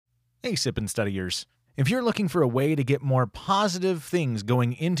Hey, Sip and Studiers. If you're looking for a way to get more positive things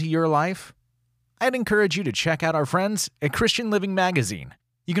going into your life, I'd encourage you to check out our friends at Christian Living Magazine.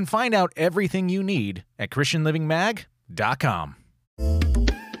 You can find out everything you need at ChristianLivingMag.com.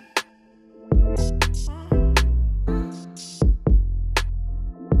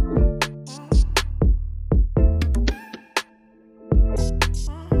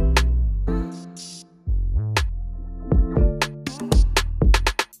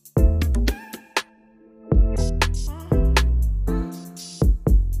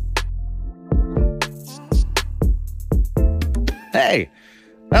 Hey,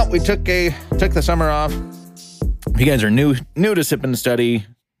 well, we took the summer off. If you guys are new to Sip and Study,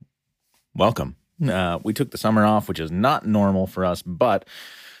 welcome. We took the summer off, which is not normal for us, but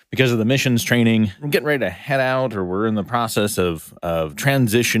because of the missions training, we're getting ready to head out, or we're in the process of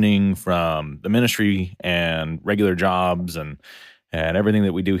transitioning from the ministry and regular jobs and everything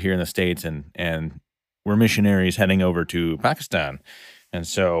that we do here in the States, and we're missionaries heading over to Pakistan. And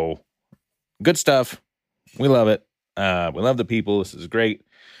so, good stuff. We love it. We love the people. This is great.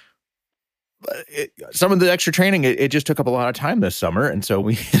 But some of the extra training, it just took up a lot of time this summer. And so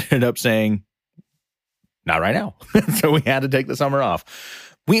we ended up saying, not right now. So we had to take the summer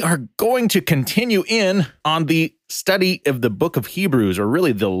off. We are going to continue in on the study of the book of Hebrews, or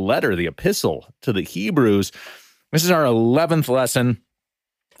really the letter, the epistle to the Hebrews. This is our 11th lesson.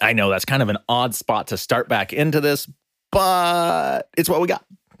 I know that's kind of an odd spot to start back into this, but it's what we got.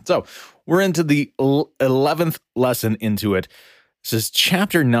 So we're into the 11th lesson into it. This is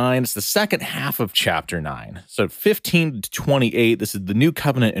chapter 9. It's the second half of chapter 9. So 15 to 28, this is the new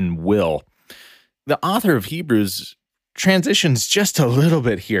covenant and will. The author of Hebrews transitions just a little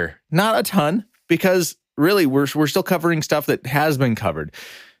bit here. Not a ton, because really we're still covering stuff that has been covered.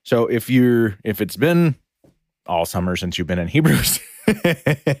 So if it's been all summer since you've been in Hebrews,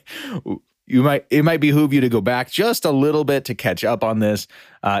 it might behoove you to go back just a little bit to catch up on this.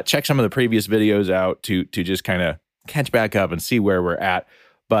 Check some of the previous videos out to just kind of catch back up and see where we're at.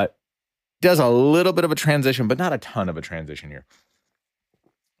 But does a little bit of a transition, but not a ton of a transition here.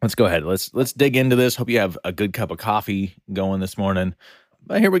 Let's go ahead. Let's dig into this. Hope you have a good cup of coffee going this morning.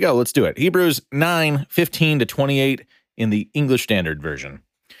 But here we go. Let's do it. Hebrews 9, 15 to 28 in the English Standard Version.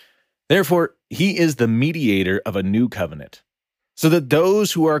 Therefore, he is the mediator of a new covenant, so that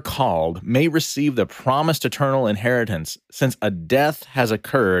those who are called may receive the promised eternal inheritance, since a death has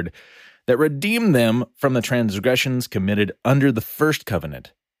occurred that redeemed them from the transgressions committed under the first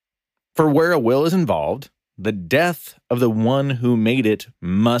covenant. For where a will is involved, the death of the one who made it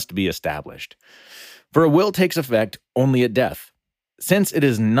must be established. For a will takes effect only at death, since it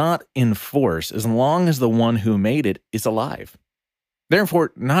is not in force as long as the one who made it is alive.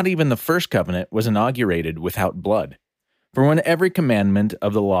 Therefore, not even the first covenant was inaugurated without blood. For when every commandment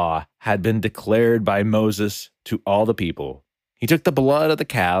of the law had been declared by Moses to all the people, he took the blood of the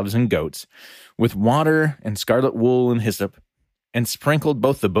calves and goats with water and scarlet wool and hyssop, and sprinkled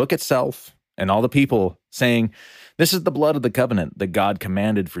both the book itself and all the people, saying, "This is the blood of the covenant that God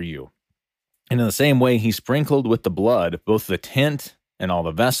commanded for you." And in the same way he sprinkled with the blood both the tent and all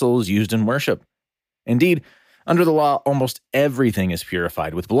the vessels used in worship. Indeed, under the law almost everything is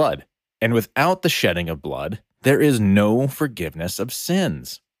purified with blood, and without the shedding of blood there is no forgiveness of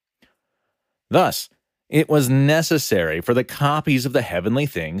sins. Thus, it was necessary for the copies of the heavenly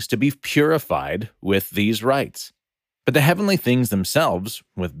things to be purified with these rites, but the heavenly things themselves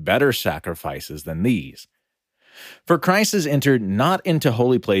with better sacrifices than these. For Christ has entered not into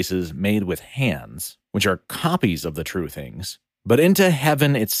holy places made with hands, which are copies of the true things, but into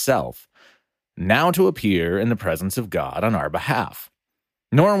heaven itself, now to appear in the presence of God on our behalf.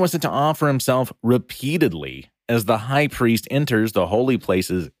 Nor was it to offer himself repeatedly, as the high priest enters the holy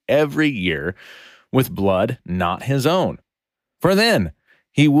places every year with blood not his own. For then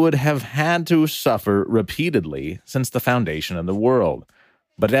he would have had to suffer repeatedly since the foundation of the world.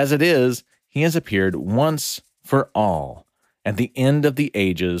 But as it is, he has appeared once for all at the end of the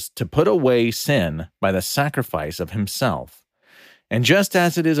ages to put away sin by the sacrifice of himself. And just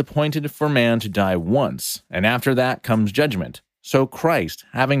as it is appointed for man to die once, and after that comes judgment, so Christ,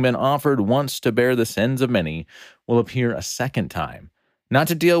 having been offered once to bear the sins of many, will appear a second time, not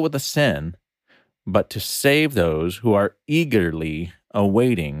to deal with the sin, but to save those who are eagerly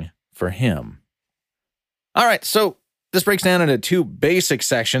awaiting for him. All right, so this breaks down into two basic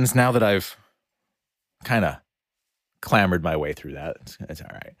sections now that I've kind of clambered my way through that. It's all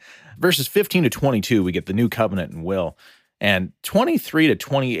right. Verses 15 to 22, we get the new covenant and will. And 23 to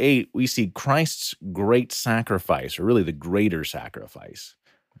 28, we see Christ's great sacrifice, or really the greater sacrifice.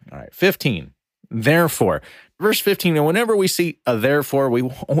 All right, 15. therefore. Verse 15, and whenever we see a therefore, we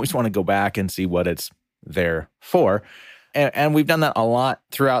always want to go back and see what it's there for. And we've done that a lot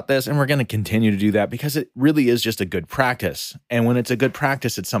throughout this, and we're going to continue to do that because it really is just a good practice. And when it's a good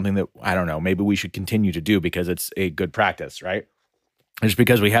practice, it's something that, I don't know, maybe we should continue to do because it's a good practice, right? Just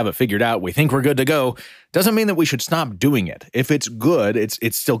because we have it figured out, we think we're good to go, doesn't mean that we should stop doing it. If it's good,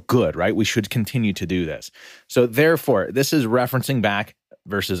 it's still good, right? We should continue to do this. So therefore, this is referencing back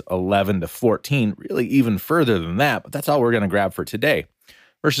verses 11 to 14, really even further than that, but that's all we're going to grab for today.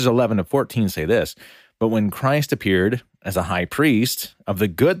 Verses 11 to 14 say this, "But when Christ appeared as a high priest of the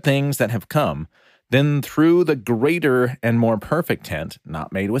good things that have come, then through the greater and more perfect tent,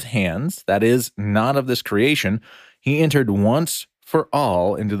 not made with hands, that is, not of this creation, he entered once for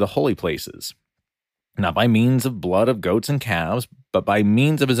all into the holy places, not by means of blood of goats and calves, but by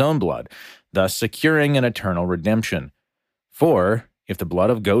means of his own blood, thus securing an eternal redemption. For if the blood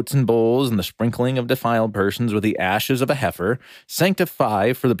of goats and bulls and the sprinkling of defiled persons with the ashes of a heifer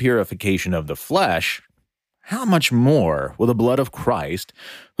sanctify for the purification of the flesh, how much more will the blood of Christ,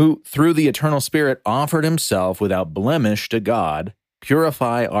 who through the eternal Spirit offered himself without blemish to God,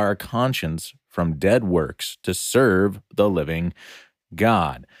 purify our conscience from dead works to serve the living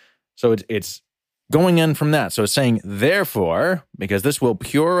God?" So it's going in from that. So it's saying, therefore, because this will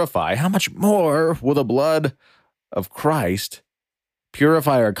purify, how much more will the blood of Christ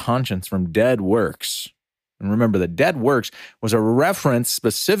purify our conscience from dead works? And remember, the dead works was a reference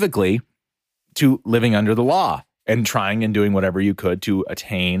specifically to living under the law and trying and doing whatever you could to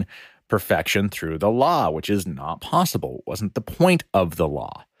attain perfection through the law, which is not possible. It wasn't the point of the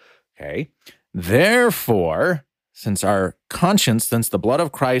law. Okay. Therefore, since the blood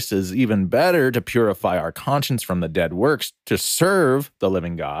of Christ is even better to purify our conscience from the dead works to serve the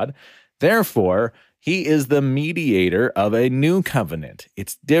living God, therefore, he is the mediator of a new covenant.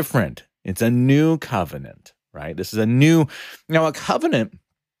 It's different. It's a new covenant, right? This is a covenant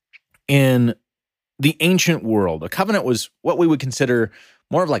in the ancient world. A covenant was what we would consider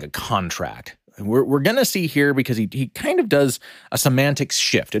more of like a contract. We're going to see here because he kind of does a semantics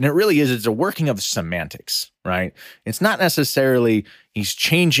shift, and it really is. It's a working of semantics, right? It's not necessarily he's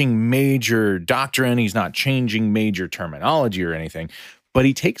changing major doctrine. He's not changing major terminology or anything, but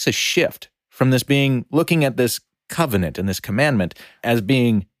he takes a shift from looking at this covenant and this commandment as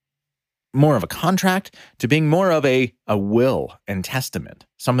being more of a contract to being more of a will and testament,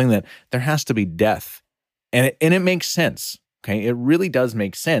 something that there has to be death. And it makes sense. Okay, it really does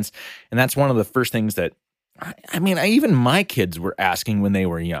make sense. And that's one of the first things that, even my kids were asking when they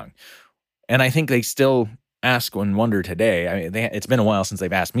were young. And I think they still ask and wonder today. It's been a while since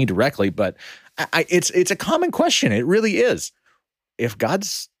they've asked me directly, but it's a common question. It really is. If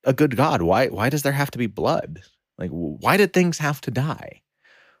God's a good God, why does there have to be blood? Like, why did things have to die?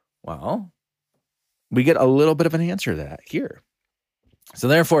 Well, we get a little bit of an answer to that here. So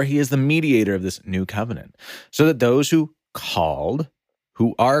therefore, he is the mediator of this new covenant, so that those who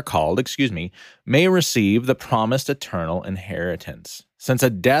are called, may receive the promised eternal inheritance, since a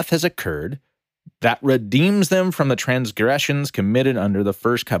death has occurred that redeems them from the transgressions committed under the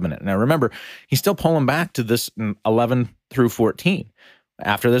first covenant. Now remember, he's still pulling back to this 11 through 14.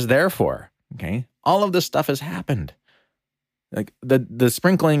 After this, therefore, okay, all of this stuff has happened. Like the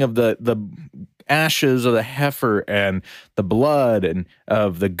sprinkling of the ashes of the heifer and the blood and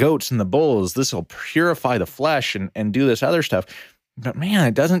of the goats and the bulls, this will purify the flesh and do this other stuff. But man,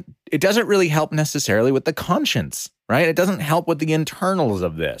 it doesn't really help necessarily with the conscience, right? It doesn't help with the internals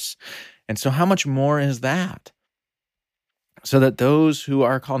of this. And so how much more is that? So that those who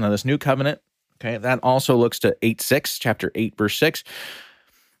are called, now this new covenant, okay, that also looks to 8:6, chapter 8, verse 6,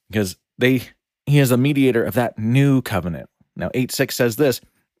 because he is a mediator of that new covenant. Now 8:6 says this,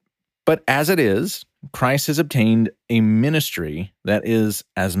 "But as it is, Christ has obtained a ministry that is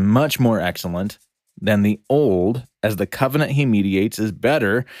as much more excellent than the old, as the covenant he mediates is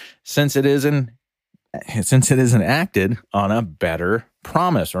better, since it is enacted on a better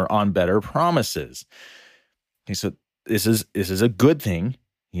promise or on better promises." Okay, so this is a good thing.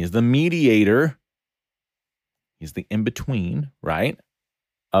 He is the mediator. He's the in-between, right,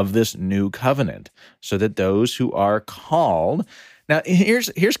 of this new covenant, so that those who are called. Now, here's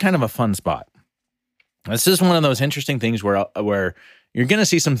kind of a fun spot. This is one of those interesting things where you're going to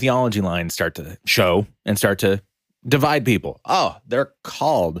see some theology lines start to show and start to divide people. Oh, they're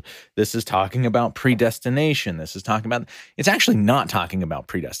called. This is talking about predestination. It's actually not talking about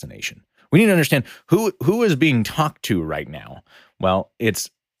predestination. We need to understand who is being talked to right now. Well, it's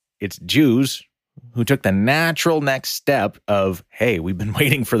Jews who took the natural next step of, hey, we've been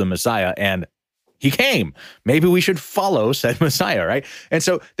waiting for the Messiah, and He came. Maybe we should follow said Messiah, right? And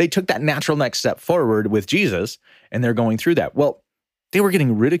so they took that natural next step forward with Jesus, and they're going through that. Well, they were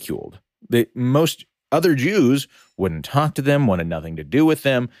getting ridiculed. Most other Jews wouldn't talk to them, wanted nothing to do with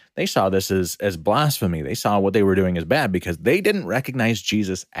them. They saw this as blasphemy. They saw what they were doing as bad because they didn't recognize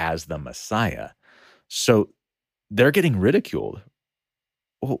Jesus as the Messiah. So they're getting ridiculed.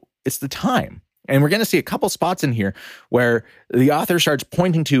 Well, it's the time. And we're going to see a couple spots in here where the author starts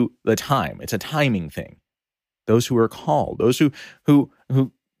pointing to the time. It's a timing thing. Those who are called, those who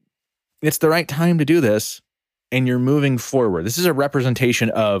it's the right time to do this, and you're moving forward. This is a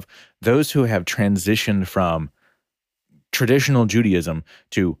representation of those who have transitioned from traditional Judaism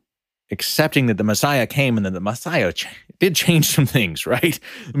to accepting that the Messiah came, and that the Messiah did change some things, right?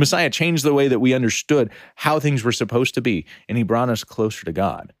 The Messiah changed the way that we understood how things were supposed to be, and he brought us closer to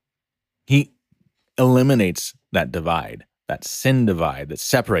God. He eliminates that divide, that sin divide that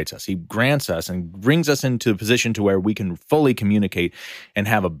separates us. He grants us and brings us into a position to where we can fully communicate and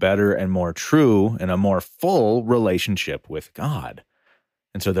have a better and more true and a more full relationship with God.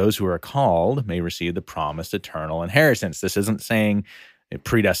 And so those who are called may receive the promised eternal inheritance. This isn't saying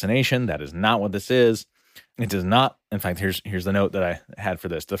predestination. That is not what this is. It does not, in fact, here's the note that I had for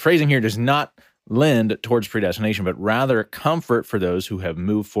this. The phrasing here does not lend towards predestination, but rather comfort for those who have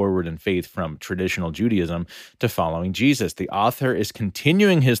moved forward in faith from traditional Judaism to following Jesus. The author is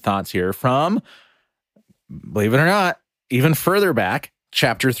continuing his thoughts here from, believe it or not, even further back,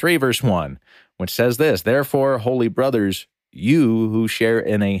 chapter 3, verse 1, which says this: "Therefore, holy brothers, you who share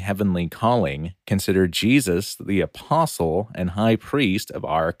in a heavenly calling, consider Jesus the apostle and high priest of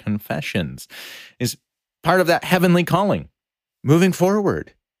our confessions." Is part of that heavenly calling. Moving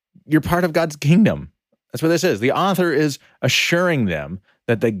forward, you're part of God's kingdom. That's what this is. The author is assuring them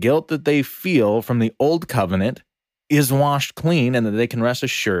that the guilt that they feel from the old covenant is washed clean, and that they can rest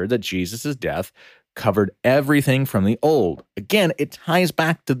assured that Jesus' death covered everything from the old. Again, it ties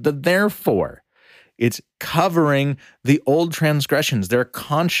back to the therefore. It's covering the old transgressions. Their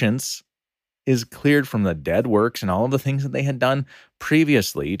conscience is cleared from the dead works and all of the things that they had done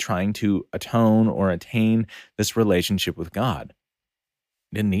previously, trying to atone or attain this relationship with God.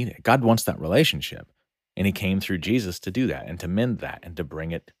 Didn't need it. God wants that relationship, and he came through Jesus to do that and to mend that and to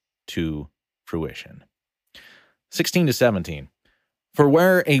bring it to fruition. 16 to 17. For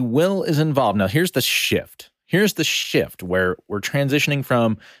where a will is involved. Now here's the shift. Here's the shift where we're transitioning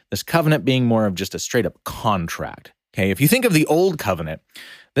from this covenant being more of just a straight up contract. Okay, if you think of the old covenant,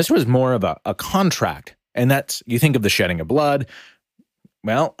 this was more of a contract. And that's, you think of the shedding of blood.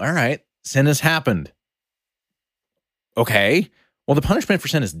 Well, all right, sin has happened. Okay, well, the punishment for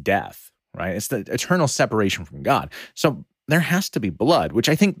sin is death, right? It's the eternal separation from God. So there has to be blood, which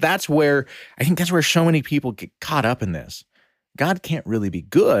I think that's where so many people get caught up in this. God can't really be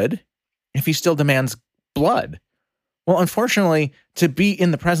good if he still demands blood. Well, unfortunately, to be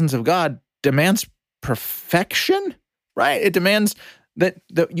in the presence of God demands perfection, right? It demands that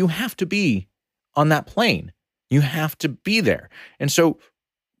you have to be on that plane. You have to be there. And so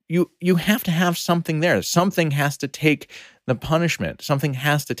you have to have something there. Something has to take the punishment. Something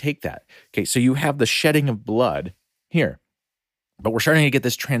has to take that. Okay, so you have the shedding of blood here. But we're starting to get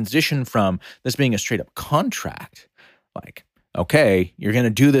this transition from this being a straight up contract, like, okay, you're going to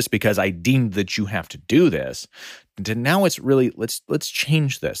do this because I deemed that you have to do this. To now it's really, let's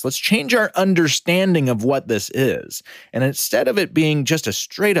change this. Let's change our understanding of what this is. And instead of it being just a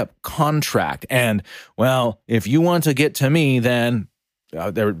straight up contract and, well, if you want to get to me, then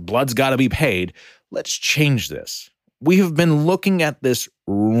their blood's got to be paid. Let's change this. We have been looking at this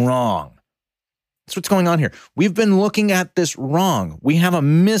wrong. That's what's going on here. We've been looking at this wrong. We have a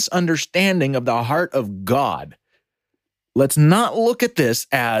misunderstanding of the heart of God. Let's not look at this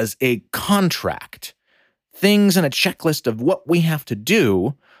as a contract, things and a checklist of what we have to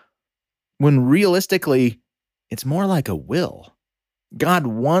do, when realistically, it's more like a will. God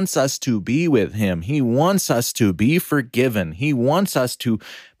wants us to be with him. He wants us to be forgiven. He wants us to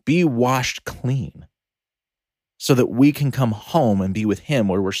be washed clean so that we can come home and be with him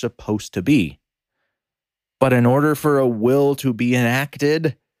where we're supposed to be. But in order for a will to be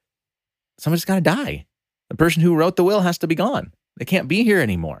enacted, somebody's got to die. The person who wrote the will has to be gone. They can't be here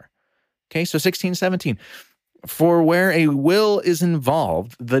anymore. Okay, so 16, 17. For where a will is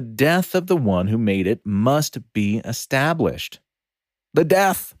involved, the death of the one who made it must be established. The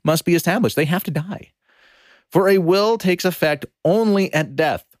death must be established. They have to die. For a will takes effect only at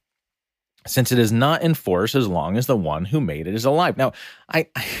death, since it is not in force as long as the one who made it is alive. Now, I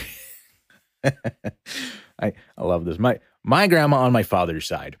love this. My grandma on my father's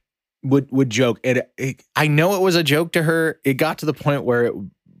side would joke. I know it was a joke to her. It got to the point where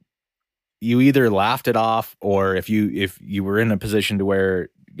you either laughed it off, or if you were in a position to where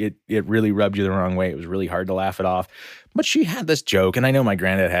it really rubbed you the wrong way, it was really hard to laugh it off. But she had this joke, and I know my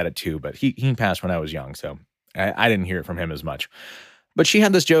granddad had it too, but he passed when I was young, so I didn't hear it from him as much. But she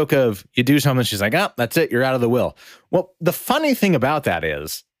had this joke of, you do something, she's like, oh, that's it, you're out of the will. Well, the funny thing about that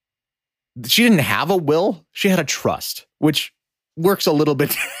is she didn't have a will, she had a trust, which works a little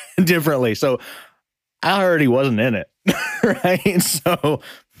bit differently. So I already wasn't in it, right? So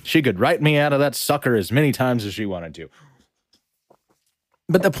she could write me out of that sucker as many times as she wanted to.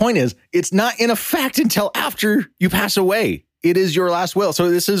 But the point is, it's not in effect until after you pass away. It is your last will.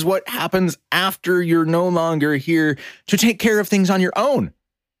 So this is what happens after you're no longer here to take care of things on your own.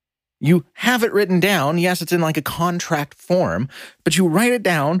 You have it written down. Yes, it's in like a contract form, but you write it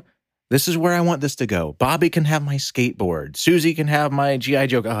down. This is where I want this to go. Bobby can have my skateboard. Susie can have my G.I.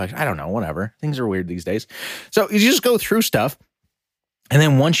 Joe. Oh, I don't know, whatever. Things are weird these days. So you just go through stuff. And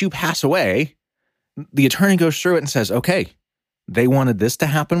then once you pass away, the attorney goes through it and says, okay, they wanted this to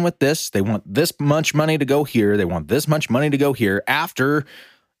happen with this. They want this much money to go here. They want this much money to go here after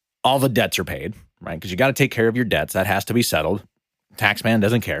all the debts are paid, right? Because you got to take care of your debts. That has to be settled. Taxman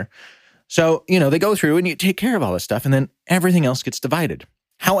doesn't care. So, they go through and you take care of all this stuff, and then everything else gets divided.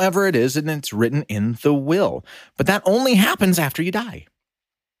 However it is, and it's written in the will. But that only happens after you die.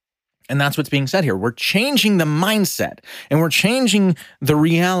 And that's what's being said here. We're changing the mindset, and we're changing the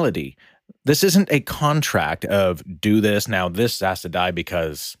reality. This isn't a contract of do this, now this has to die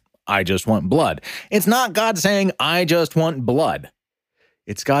because I just want blood. It's not God saying, I just want blood.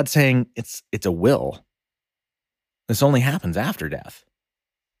 It's God saying it's a will. This only happens after death.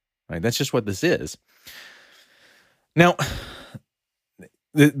 Right? That's just what this is. Now,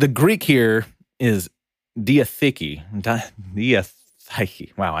 the Greek here is diatheke.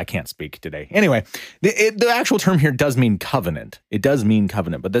 Wow, I can't speak today. Anyway, the actual term here does mean covenant. It does mean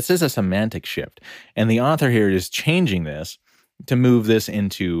covenant, but this is a semantic shift. And the author here is changing this to move this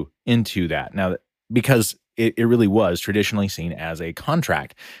into that. Now, because it really was traditionally seen as a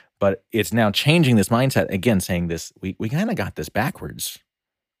contract, but it's now changing this mindset, again, saying this, we kind of got this backwards.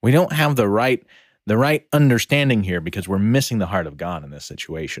 We don't have the right understanding here because we're missing the heart of God in this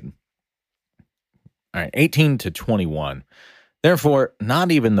situation. All right, 18 to 21. Therefore, not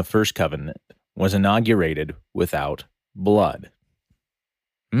even the first covenant was inaugurated without blood.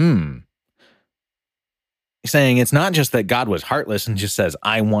 Saying it's not just that God was heartless and just says,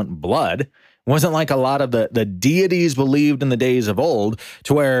 I want blood. It wasn't like a lot of the deities believed in the days of old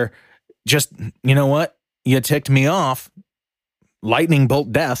to where just, you know what? You ticked me off. Lightning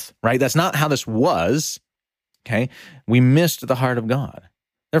bolt death, right? That's not how this was. Okay. We missed the heart of God.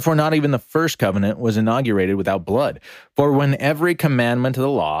 Therefore, not even the first covenant was inaugurated without blood. For when every commandment of the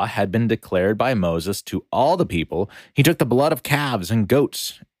law had been declared by Moses to all the people, he took the blood of calves and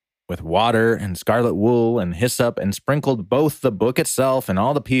goats with water and scarlet wool and hyssop and sprinkled both the book itself and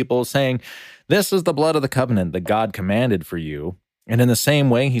all the people, saying, this is the blood of the covenant that God commanded for you. And in the same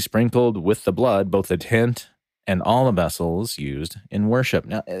way, he sprinkled with the blood both the tent and all the vessels used in worship.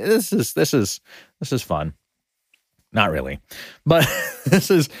 Now, this is fun. Not really, but this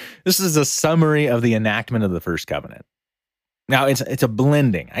is a summary of the enactment of the first covenant. Now it's a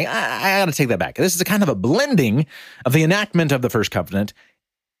blending. I got to take that back. This is a kind of a blending of the enactment of the first covenant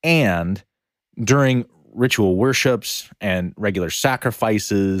and during ritual worships and regular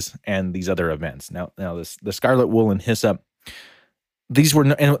sacrifices and these other events. Now the scarlet wool and hyssop. These were,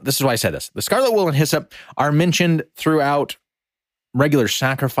 and this is why I said this. The scarlet wool and hyssop are mentioned throughout regular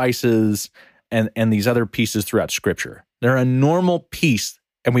sacrifices and these other pieces throughout Scripture. They're a normal piece,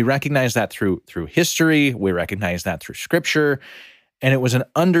 and we recognize that through history. We recognize that through Scripture, and it was an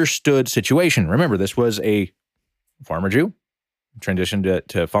understood situation. Remember, this was a former Jew, transitioned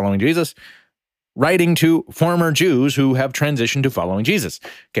to following Jesus, writing to former Jews who have transitioned to following Jesus.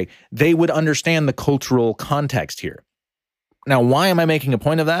 Okay, they would understand the cultural context here. Now, why am I making a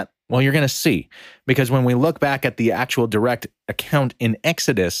point of that? Well, you're going to see, because when we look back at the actual direct account in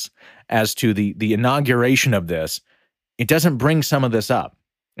Exodus as to the inauguration of this, it doesn't bring some of this up.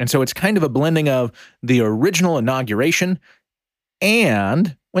 And so it's kind of a blending of the original inauguration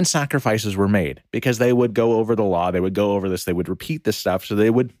and when sacrifices were made, because they would go over the law, they would go over this, they would repeat this stuff so they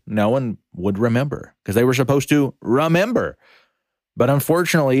would know and would remember, because they were supposed to remember. But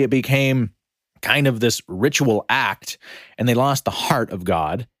unfortunately, it became kind of this ritual act, and they lost the heart of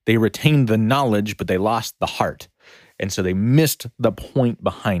God. They retained the knowledge, but they lost the heart. And so they missed the point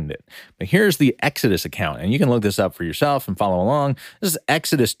behind it. But here's the Exodus account, and you can look this up for yourself and follow along. This is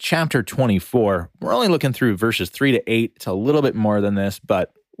Exodus chapter 24. We're only looking through verses 3 to 8. It's a little bit more than this,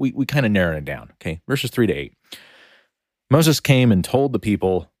 but we kind of narrowed it down, okay? Verses 3 to 8. Moses came and told the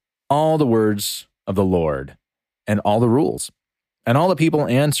people all the words of the Lord and all the rules. And all the people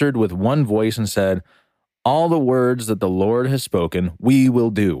answered with one voice and said, all the words that the Lord has spoken, we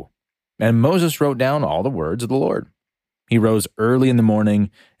will do. And Moses wrote down all the words of the Lord. He rose early in the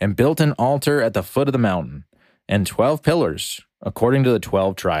morning and built an altar at the foot of the mountain and 12 pillars, according to the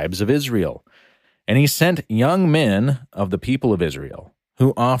 12 tribes of Israel. And he sent young men of the people of Israel,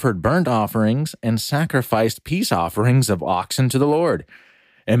 who offered burnt offerings and sacrificed peace offerings of oxen to the Lord.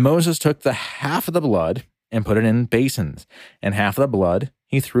 And Moses took the half of the blood and put it in basins, and half of the blood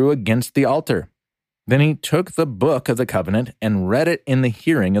he threw against the altar. Then he took the book of the covenant and read it in the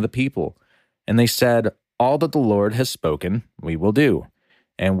hearing of the people. And they said, all that the Lord has spoken, we will do,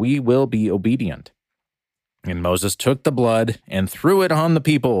 and we will be obedient. And Moses took the blood and threw it on the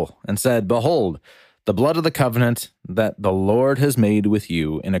people and said, behold, the blood of the covenant that the Lord has made with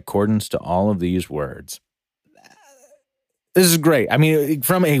you in accordance to all of these words. This is great. I mean,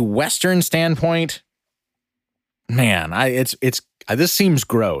 from a Western standpoint, man, this seems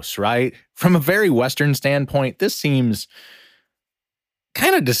gross, right? From a very Western standpoint, this seems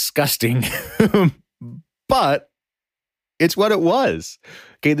kind of disgusting, but it's what it was.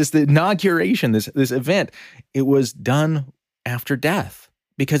 Okay, the inauguration, this event, it was done after death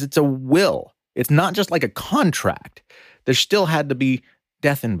because it's a will. It's not just like a contract. There still had to be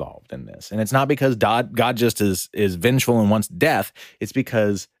death involved in this. And it's not because God just is vengeful and wants death. It's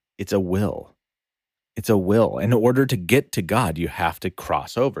because it's a will. It's a will. In order to get to God, you have to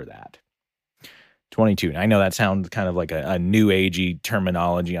cross over that. 22. I know that sounds kind of like a new agey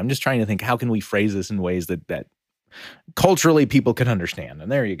terminology. I'm just trying to think, how can we phrase this in ways that culturally people can understand?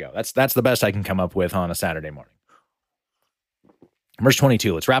 And there you go. That's the best I can come up with on a Saturday morning. Verse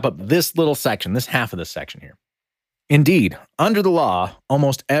 22. Let's wrap up this little section, this half of this section here. Indeed, under the law,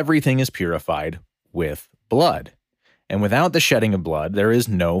 almost everything is purified with blood. And without the shedding of blood, there is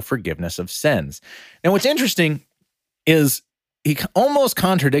no forgiveness of sins. Now, what's interesting is he almost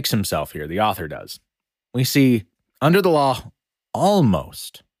contradicts himself here, the author does. We see under the law,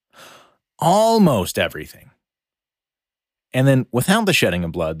 almost everything. And then without the shedding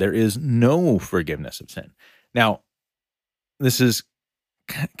of blood, there is no forgiveness of sin. Now, this is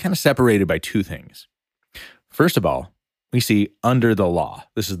kind of separated by two things. First of all, we see under the law.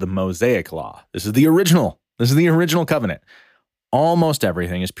 This is the Mosaic law. This is the original covenant. Almost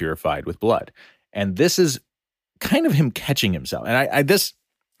everything is purified with blood. And this is kind of him catching himself. And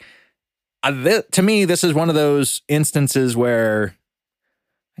to me, this is one of those instances where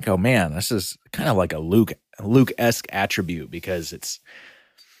I go, man, this is kind of like a Luke-esque attribute, because it's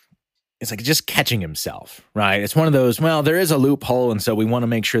like just catching himself, right? It's one of those, well, there is a loophole, and so we want to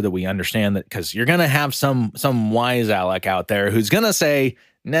make sure that we understand that, because you're going to have some wise aleck out there who's going to say,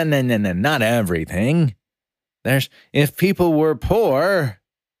 no, not everything. If people were poor,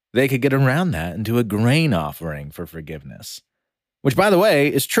 they could get around that and do a grain offering for forgiveness, which, by the way,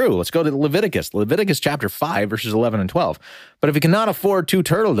 is true. Let's go to Leviticus chapter 5, verses 11 and 12. But if you cannot afford 2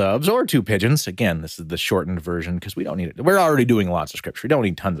 turtle doves or 2 pigeons, again, this is the shortened version because we don't need it. We're already doing lots of scripture. We don't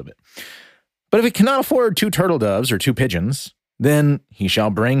need tons of it. But if he cannot afford 2 turtle doves or 2 pigeons, then he shall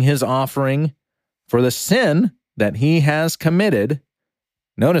bring his offering for the sin that he has committed.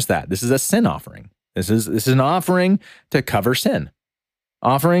 Notice that. This is a sin offering. This is an offering to cover sin.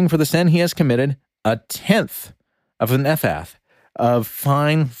 Offering for the sin he has committed, 1/10 of an ephah of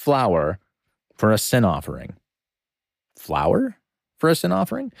fine flour for a sin offering. Flour for a sin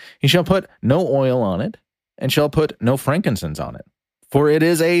offering? He shall put no oil on it, and shall put no frankincense on it. For it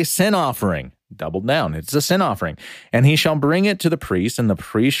is a sin offering. Doubled down. It's a sin offering. And he shall bring it to the priest, and the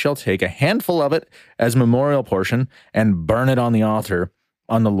priest shall take a handful of it as memorial portion and burn it on the altar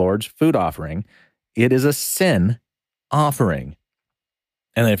on the Lord's food offering. It is a sin offering.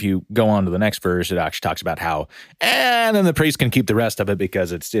 And then if you go on to the next verse, it actually talks about how, and then the priest can keep the rest of it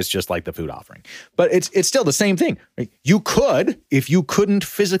because it's just like the food offering. But it's still the same thing. Right? You could, if you couldn't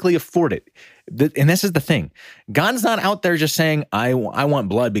physically afford it. And this is the thing. God's not out there just saying, I want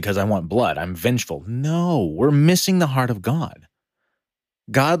blood because I want blood. I'm vengeful. No, we're missing the heart of God.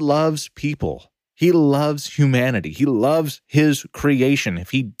 God loves people. He loves humanity. He loves his creation.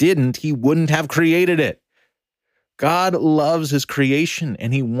 If he didn't, he wouldn't have created it. God loves his creation,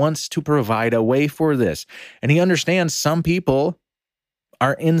 and he wants to provide a way for this. And he understands some people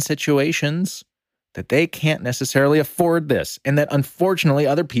are in situations that they can't necessarily afford this, and that unfortunately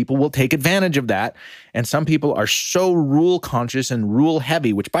other people will take advantage of that. And some people are so rule conscious and rule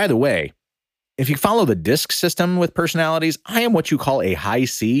heavy, which, by the way, if you follow the DISC system with personalities, I am what you call a high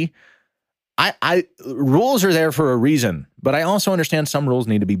C. Rules are there for a reason, but I also understand some rules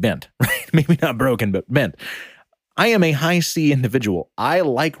need to be bent, right? Maybe not broken, but bent. I am a high C individual. I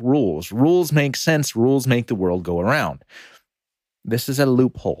like rules. Rules make sense. Rules make the world go around. This is a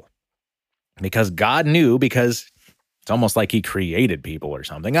loophole because God knew, because it's almost like he created people or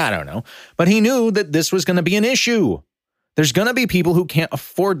something. I don't know. But he knew that this was going to be an issue. There's going to be people who can't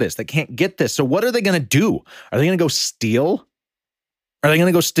afford this, that can't get this. So what are they going to do? Are they going to go steal? Are they going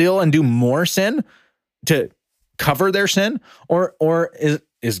to go steal and do more sin to cover their sin? Or is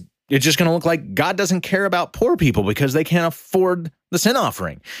it's just going to look like God doesn't care about poor people because they can't afford the sin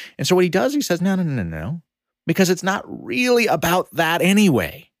offering? And so what he does, he says, no, because it's not really about that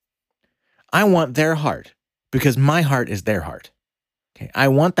anyway. I want their heart because my heart is their heart. Okay, I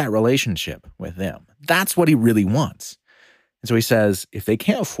want that relationship with them. That's what he really wants. And so he says, if they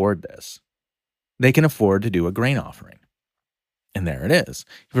can't afford this, they can afford to do a grain offering. And there it is.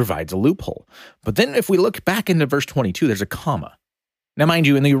 He provides a loophole. But then if we look back into verse 22, there's a comma. Now, mind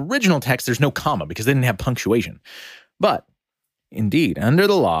you, in the original text, there's no comma because they didn't have punctuation. But indeed, under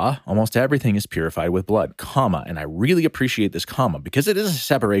the law, almost everything is purified with blood, comma. And I really appreciate this comma because it is a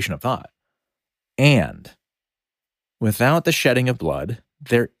separation of thought. And without the shedding of blood,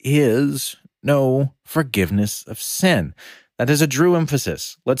 there is no forgiveness of sin. That is a Drew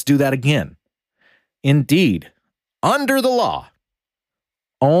emphasis. Let's do that again. Indeed, under the law,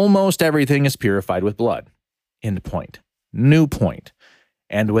 almost everything is purified with blood. End point. New point.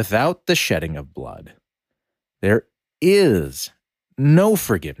 And without the shedding of blood, there is no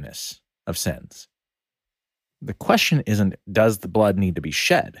forgiveness of sins. The question isn't, does the blood need to be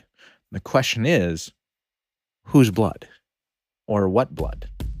shed? The question is, whose blood? Or what blood?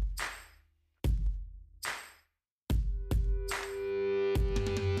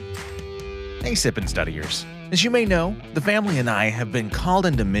 Hey, Sippin' Studiers. As you may know, the family and I have been called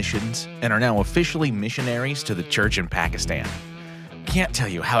into missions and are now officially missionaries to the church in Pakistan. Can't tell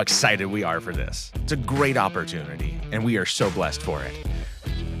you how excited we are for this. It's a great opportunity, and we are so blessed for it.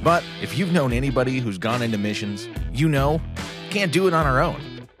 But if you've known anybody who's gone into missions, you know, can't do it on our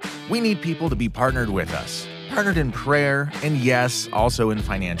own. We need people to be partnered with us, partnered in prayer, and yes, also in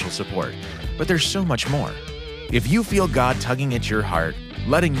financial support. But there's so much more. If you feel God tugging at your heart,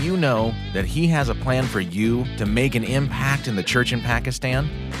 letting you know that He has a plan for you to make an impact in the church in Pakistan,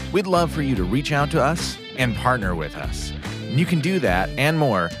 we'd love for you to reach out to us and partner with us. And you can do that and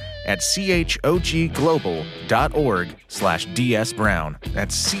more at chogglobal.org/dsbrown.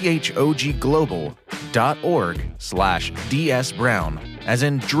 That's chogglobal.org/dsbrown, as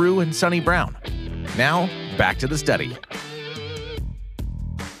in Drew and Sonny Brown. Now, back to the study.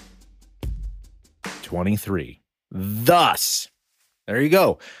 23. Thus. There you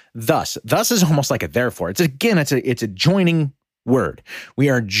go. Thus. Thus is almost like a therefore. It's a joining word. We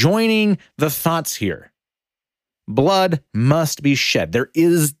are joining the thoughts here. Blood must be shed. There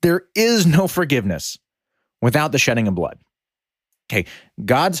is no forgiveness without the shedding of blood. Okay.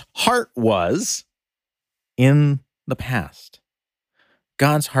 God's heart was in the past.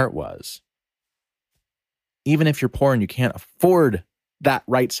 God's heart was, even if you're poor and you can't afford that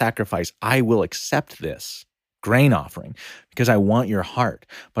right sacrifice, I will accept this grain offering because I want your heart.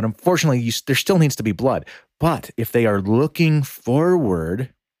 But unfortunately, there still needs to be blood. But if they are looking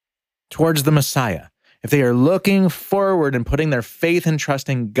forward towards the Messiah, if they are looking forward and putting their faith and trust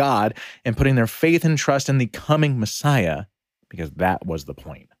in God and putting their faith and trust in the coming Messiah, because that was the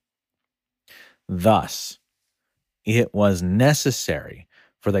point. Thus, it was necessary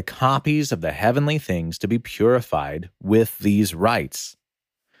for the copies of the heavenly things to be purified with these rites.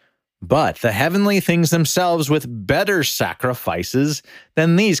 But the heavenly things themselves with better sacrifices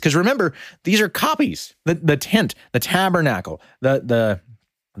than these. Because remember, these are copies. The tent, the tabernacle, the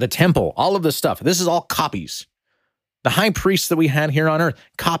temple, all of this stuff. This is all copies. The high priests that we had here on earth,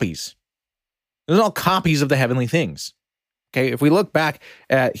 copies. These are all copies of the heavenly things. Okay, if we look back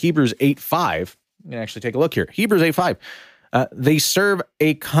at Hebrews 8:5, you can actually take a look here. Hebrews 8:5. They serve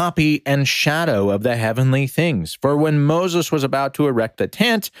a copy and shadow of the heavenly things. For when Moses was about to erect the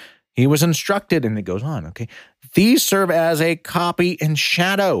tent, he was instructed, and it goes on, okay? These serve as a copy and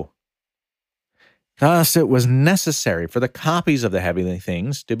shadow. Thus, it was necessary for the copies of the heavenly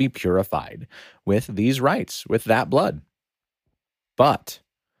things to be purified with these rites, with that blood. But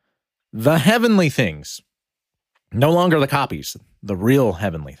the heavenly things, no longer the copies, the real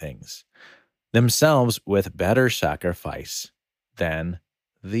heavenly things, themselves with better sacrifice than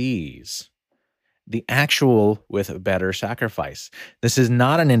these. The actual with better sacrifice. This is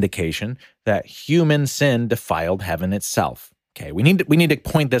not an indication that human sin defiled heaven itself. Okay, we need to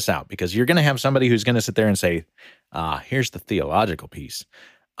point this out because you're going to have somebody who's going to sit there and say, here's the theological piece.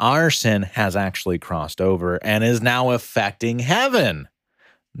 Our sin has actually crossed over and is now affecting heaven.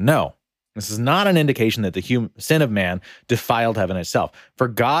 No, This is not an indication that the sin of man defiled heaven itself, for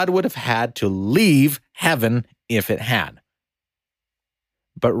God would have had to leave heaven if it had.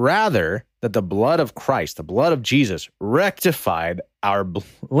 But rather that the blood of Christ, the blood of Jesus, rectified our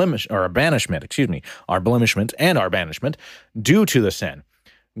banishment and our banishment due to the sin,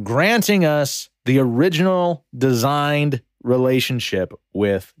 granting us the original designed relationship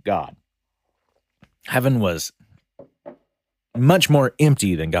with God. Heaven was much more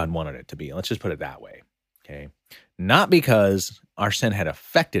empty than God wanted it to be. Let's just put it that way, okay? Not because our sin had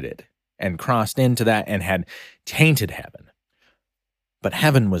affected it and crossed into that and had tainted heaven, but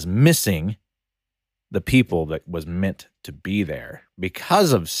heaven was missing the people that was meant to be there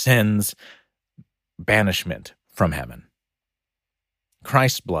because of sin's banishment from heaven.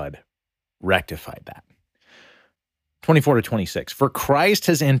 Christ's blood rectified that. 24 to 26. For Christ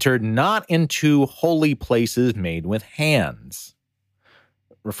has entered not into holy places made with hands,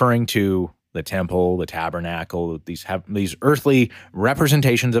 referring to the temple, the tabernacle, these earthly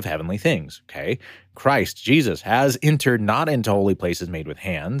representations of heavenly things, okay? Christ, Jesus, has entered not into holy places made with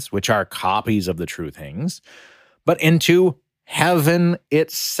hands, which are copies of the true things, but into heaven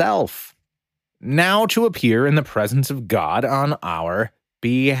itself, now to appear in the presence of God on our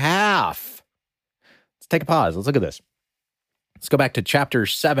behalf. Let's take a pause. Let's look at this. Let's go back to chapter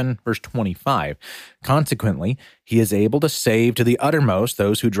 7, verse 25. Consequently, he is able to save to the uttermost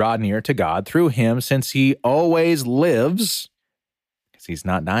those who draw near to God through him, since he always lives, because he's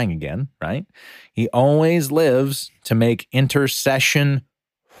not dying again, right? He always lives to make intercession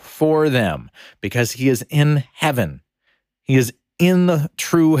for them, because he is in heaven. He is in the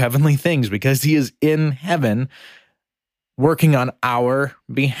true heavenly things, because he is in heaven working on our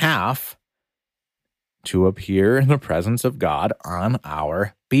behalf to appear in the presence of God on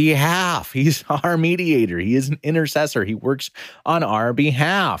our behalf. He's our mediator. He is an intercessor. He works on our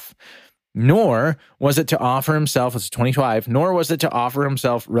behalf. Nor was it to offer himself, it's 25, nor was it to offer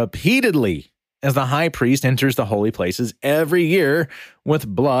himself repeatedly as the high priest enters the holy places every year with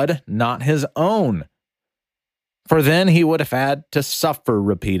blood not his own. For then he would have had to suffer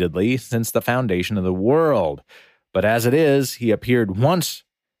repeatedly since the foundation of the world. But as it is, he appeared once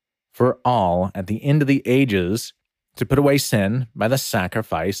for all at the end of the ages to put away sin by the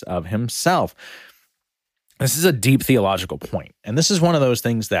sacrifice of himself. This is a deep theological point. And this is one of those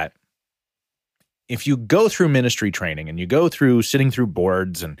things that if you go through ministry training and you go through sitting through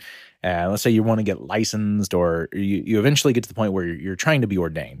boards and let's say you want to get licensed, or you eventually get to the point where you're trying to be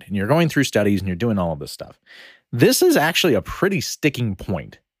ordained and you're going through studies and you're doing all of this stuff. This is actually a pretty sticking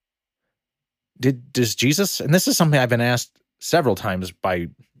point. Does Jesus, and this is something I've been asked several times by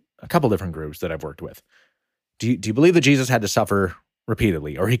a couple different groups that I've worked with. Do you believe that Jesus had to suffer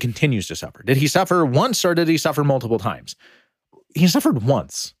repeatedly, or he continues to suffer? Did he suffer once, or did he suffer multiple times? He suffered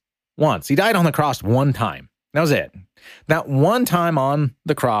once. Once. He died on the cross one time. That was it. That one time on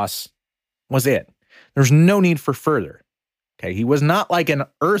the cross was it. There's no need for further. Okay, he was not like an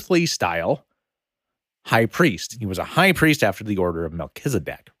earthly style high priest. He was a high priest after the order of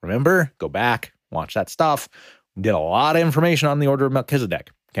Melchizedek. Remember? Go back, watch that stuff. We did a lot of information on the order of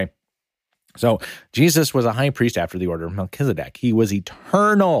Melchizedek. Okay, so Jesus was a high priest after the order of Melchizedek. He was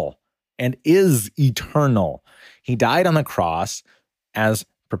eternal and is eternal. He died on the cross as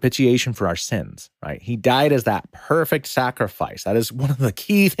propitiation for our sins, right? He died as that perfect sacrifice. That is one of the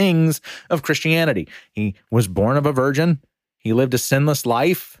key things of Christianity. He was born of a virgin. He lived a sinless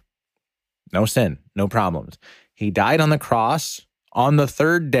life. No sin, no problems. He died on the cross on the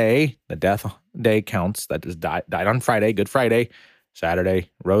third day. The death day counts. That is died on Friday, Good Friday, Saturday,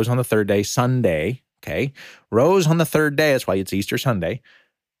 rose on the third day, Sunday, okay? Rose on the third day, that's why it's Easter Sunday,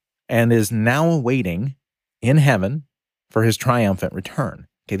 and is now waiting in heaven for his triumphant return.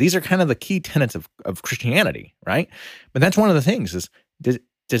 Okay, these are kind of the key tenets of Christianity, right? But that's one of the things is,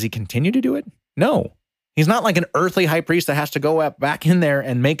 does he continue to do it? No. He's not like an earthly high priest that has to go back in there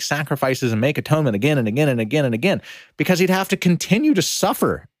and make sacrifices and make atonement again and again and again and again, because he'd have to continue to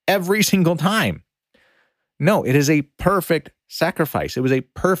suffer every single time. No, it is a perfect sacrifice. It was a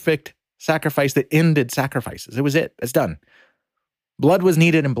perfect sacrifice that ended sacrifices. It was it. It's done. Blood was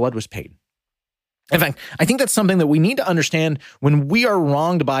needed and blood was paid. In fact, I think that's something that we need to understand when we are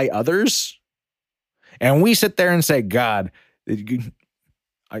wronged by others and we sit there and say, God,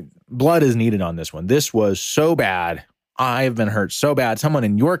 blood is needed on this one. This was so bad. I've been hurt so bad. Someone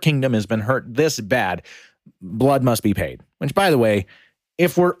in your kingdom has been hurt this bad. Blood must be paid. Which, by the way,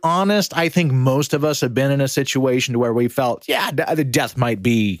 if we're honest, I think most of us have been in a situation to where we felt, yeah, the death might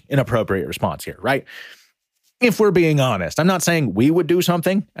be an appropriate response here, right? If we're being honest, I'm not saying we would do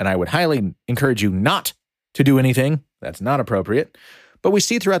something, and I would highly encourage you not to do anything that's not appropriate. But we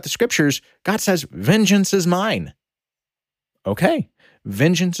see throughout the scriptures, God says, vengeance is mine. Okay,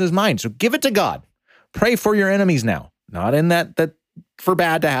 vengeance is mine. So give it to God. Pray for your enemies now. Not in that for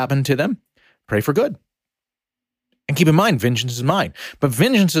bad to happen to them. Pray for good. And keep in mind, vengeance is mine. But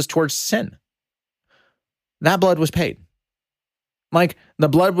vengeance is towards sin. That blood was paid. Like the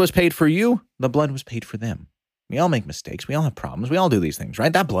blood was paid for you, the blood was paid for them. We all make mistakes. We all have problems. We all do these things,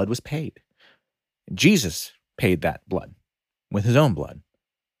 right? That blood was paid. Jesus paid that blood with his own blood.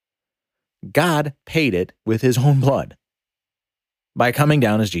 God paid it with his own blood by coming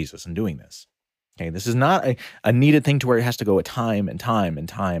down as Jesus and doing this. Okay, this is not a needed thing to where it has to go a time and time and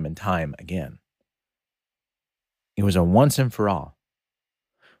time and time again. It was a once and for all.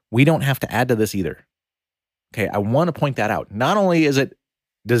 We don't have to add to this either. Okay, I want to point that out. Not only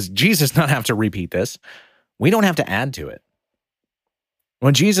does Jesus not have to repeat this, we don't have to add to it.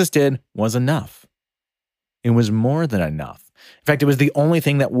 What Jesus did was enough. It was more than enough. In fact, it was the only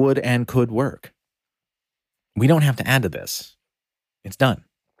thing that would and could work. We don't have to add to this. It's done.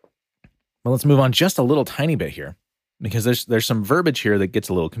 Well, let's move on just a little tiny bit here, because there's some verbiage here that gets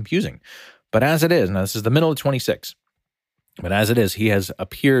a little confusing. But as it is, now this is the middle of 26, but as it is, he has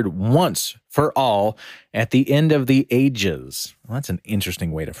appeared once for all at the end of the ages. Well, that's an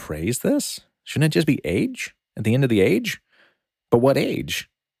interesting way to phrase this. Shouldn't it just be age? At the end of the age? But what age?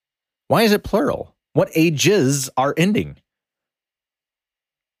 Why is it plural? What ages are ending?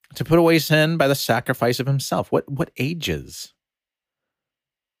 To put away sin by the sacrifice of himself. What ages?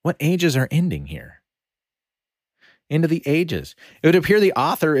 What ages are ending here? Into the ages. It would appear the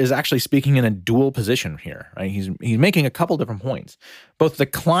author is actually speaking in a dual position here, right? He's making a couple different points. Both the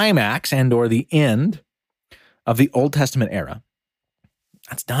climax and or the end of the Old Testament era.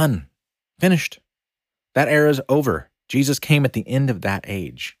 That's done. Finished. That era is over. Jesus came at the end of that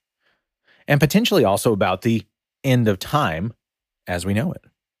age. And potentially also about the end of time as we know it.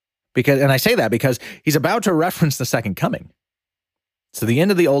 And I say that because he's about to reference the second coming. So the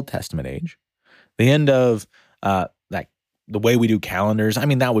end of the Old Testament age, the end of the way we do calendars. I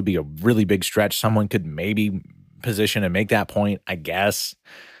mean, that would be a really big stretch. Someone could maybe position and make that point, I guess.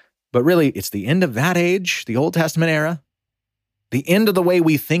 But really, it's the end of that age, the Old Testament era, the end of the way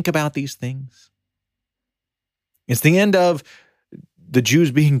we think about these things. It's the end of the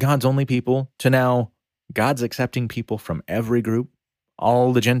Jews being God's only people to now God's accepting people from every group,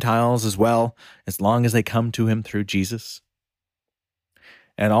 all the Gentiles as well, as long as they come to him through Jesus.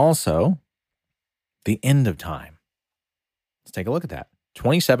 And also, the end of time. Let's take a look at that.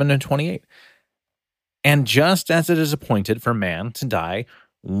 27 and 28. And just as it is appointed for man to die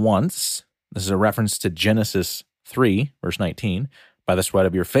once, this is a reference to Genesis 3, verse 19, by the sweat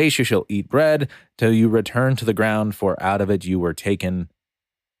of your face you shall eat bread till you return to the ground, for out of it you were taken,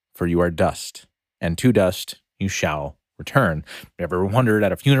 for you are dust, and to dust you shall return. Ever wondered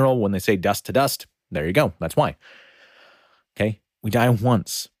at a funeral when they say dust to dust? There you go. That's why. Okay, we die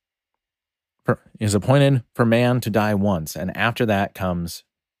once. It is appointed for man to die once, and after that comes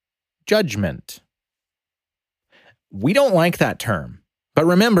judgment. We don't like that term, but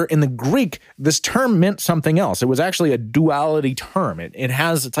remember, in the Greek, this term meant something else. It was actually a duality term.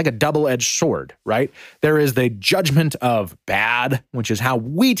 It's like a double-edged sword, right? There is the judgment of bad, which is how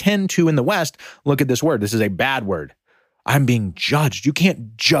we tend to, in the West, look at this word. This is a bad word. I'm being judged. You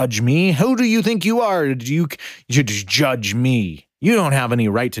can't judge me. Who do you think you are? You just judge me. You don't have any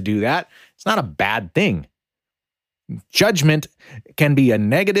right to do that. It's not a bad thing. Judgment can be a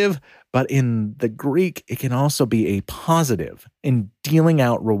negative, but in the Greek, it can also be a positive in dealing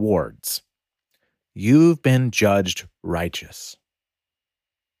out rewards. You've been judged righteous.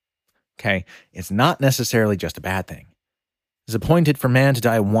 Okay, it's not necessarily just a bad thing. It's appointed for man to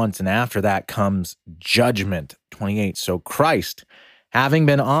die once, and after that comes judgment. 28. So Christ, having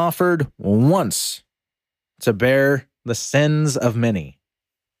been offered once to bear the sins of many,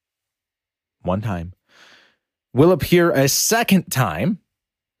 one time, will appear a second time,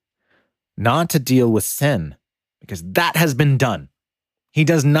 not to deal with sin, because that has been done. He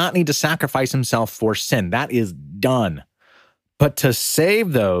does not need to sacrifice himself for sin. That is done. But to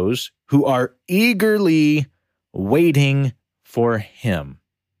save those who are eagerly waiting for him.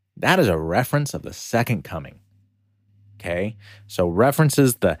 That is a reference of the second coming. Okay? So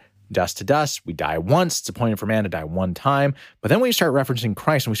references the dust to dust. We die once. It's appointed for man to die one time. But then we start referencing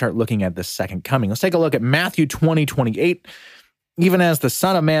Christ and we start looking at the second coming. Let's take a look at Matthew 20:28. Even as the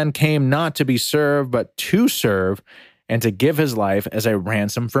Son of Man came not to be served, but to serve and to give his life as a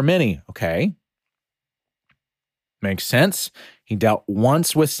ransom for many. Okay? Makes sense. He dealt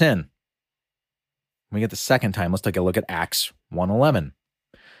once with sin. We get the second time. Let's take a look at Acts 1:11.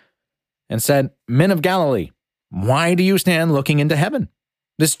 And said, Men of Galilee, Why do you stand looking into heaven?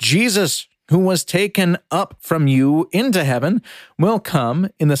 This Jesus who was taken up from you into heaven will come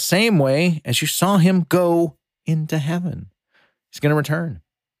in the same way as you saw him go into heaven. He's going to return.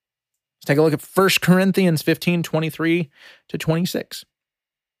 Let's take a look at 1 Corinthians 15:23-26.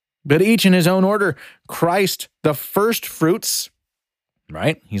 But each in his own order, Christ the first fruits,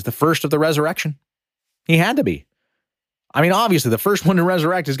 right? He's the first of the resurrection. He had to be. I mean, obviously, the first one to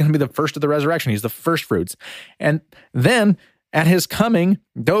resurrect is going to be the first of the resurrection. He's the first fruits. And then at his coming,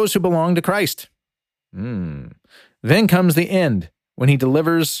 those who belong to Christ. Then comes the end, when he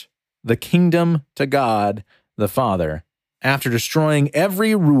delivers the kingdom to God the Father, after destroying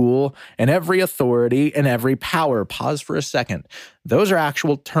every rule and every authority and every power. Pause for a second. Those are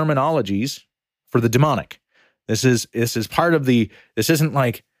actual terminologies for the demonic. This is part of the, this isn't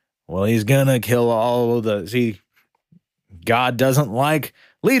like, well, he's going to kill all of the, see, God doesn't like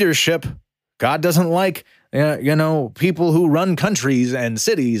leadership. God doesn't like, people who run countries and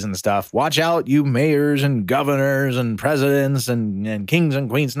cities and stuff. Watch out, you mayors and governors and presidents and kings and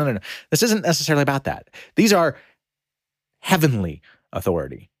queens. No. This isn't necessarily about that. These are heavenly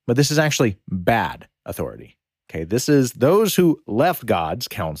authority, but this is actually bad authority. Okay, this is those who left God's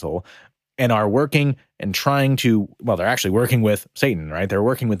counsel and are working and trying to, well, they're actually working with Satan, right? They're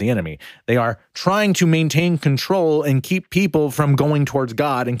working with the enemy. They are trying to maintain control and keep people from going towards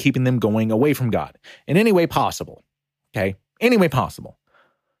God and keeping them going away from God in any way possible. Okay, any way possible.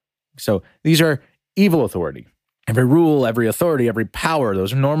 So these are evil authority. Every rule, every authority, every power,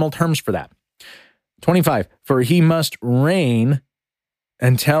 those are normal terms for that. 25, for he must reign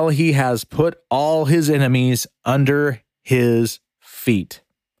until he has put all his enemies under his feet.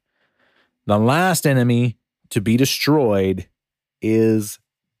 The last enemy to be destroyed is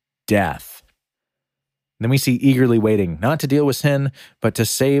death. Then we see eagerly waiting, not to deal with sin, but to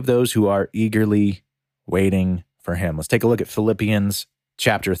save those who are eagerly waiting for him. Let's take a look at Philippians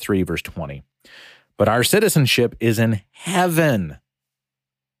chapter 3, verse 20. But our citizenship is in heaven.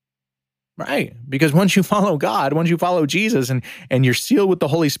 Right, because once you follow God, once you follow Jesus and you're sealed with the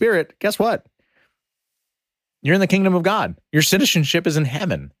Holy Spirit, guess what? You're in the kingdom of God. Your citizenship is in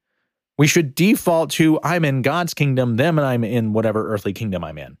heaven. We should default to, I'm in God's kingdom, them, and I'm in whatever earthly kingdom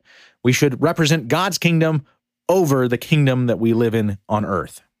I'm in. We should represent God's kingdom over the kingdom that we live in on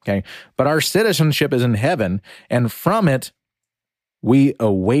earth, okay? But our citizenship is in heaven, and from it, we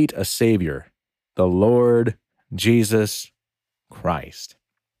await a Savior, the Lord Jesus Christ,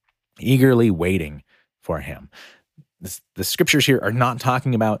 eagerly waiting for him. The scriptures here are not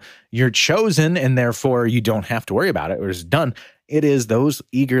talking about you're chosen and therefore you don't have to worry about it or it's done. It is those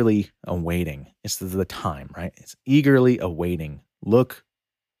eagerly awaiting. It's the time, right? It's eagerly awaiting. Look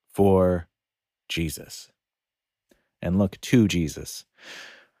for Jesus and look to Jesus.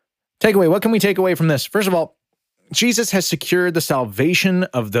 Takeaway, what can we take away from this? First of all, Jesus has secured the salvation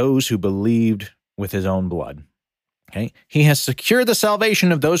of those who believed with his own blood. Okay? He has secured the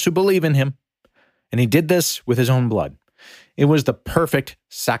salvation of those who believe in him, and he did this with his own blood. It was the perfect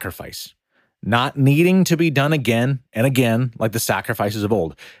sacrifice, not needing to be done again and again like the sacrifices of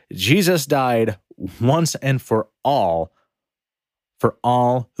old. Jesus died once and for all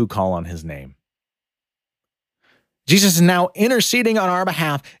who call on his name. Jesus is now interceding on our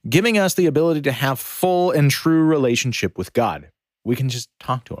behalf, giving us the ability to have full and true relationship with God. We can just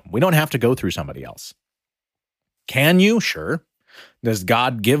talk to him. We don't have to go through somebody else. Can you? Sure. Does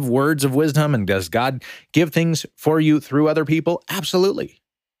God give words of wisdom and does God give things for you through other people? Absolutely.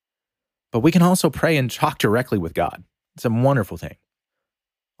 But we can also pray and talk directly with God. It's a wonderful thing.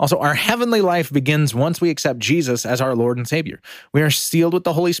 Also, our heavenly life begins once we accept Jesus as our Lord and Savior. We are sealed with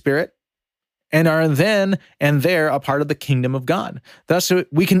the Holy Spirit and are then and there a part of the kingdom of God. Thus,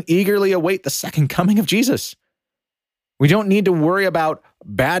 we can eagerly await the second coming of Jesus. We don't need to worry about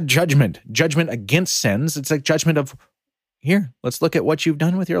bad judgment against sins. It's like judgment of, here, let's look at what you've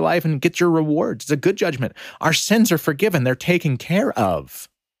done with your life and get your rewards. It's a good judgment. Our sins are forgiven. They're taken care of.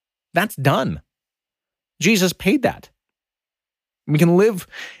 That's done. Jesus paid that. We can live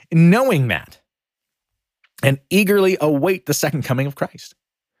knowing that and eagerly await the second coming of Christ.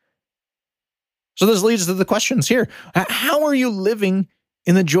 So this leads to the questions here. How are you living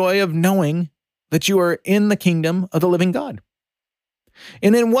in the joy of knowing that you are in the kingdom of the living God?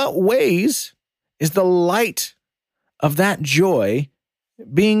 And in what ways is the light of that joy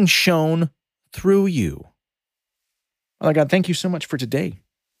being shown through you? Father God, thank you so much for today.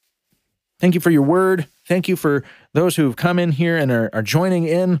 Thank you for your word. Thank you for those who have come in here and are joining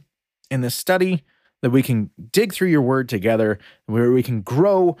in this study, that we can dig through your word together, where we can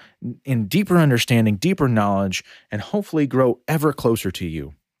grow in deeper understanding, deeper knowledge, and hopefully grow ever closer to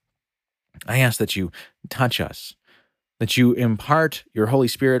you. I ask that you touch us, that you impart your Holy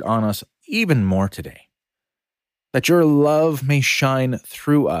Spirit on us even more today, that your love may shine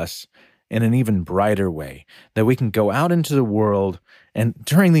through us in an even brighter way, that we can go out into the world, and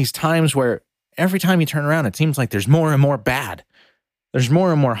during these times where every time you turn around, it seems like there's more and more bad, there's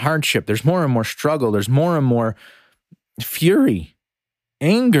more and more hardship, there's more and more struggle, there's more and more fury,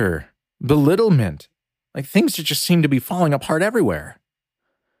 anger, belittlement, like things that just seem to be falling apart everywhere.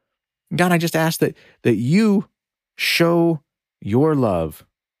 God, I just ask that you show your love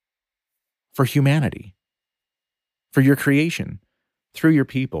for humanity, for your creation, through your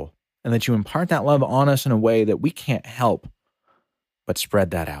people, and that you impart that love on us in a way that we can't help but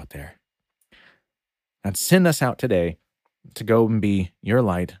spread that out there. And send us out today to go and be your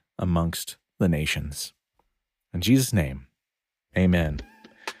light amongst the nations. In Jesus' name, amen.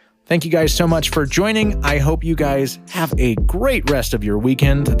 Thank you guys so much for joining. I hope you guys have a great rest of your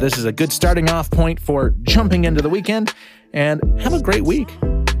weekend. This is a good starting off point for jumping into the weekend, and have a great week.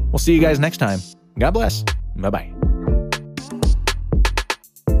 We'll see you guys next time. God bless. Bye-bye.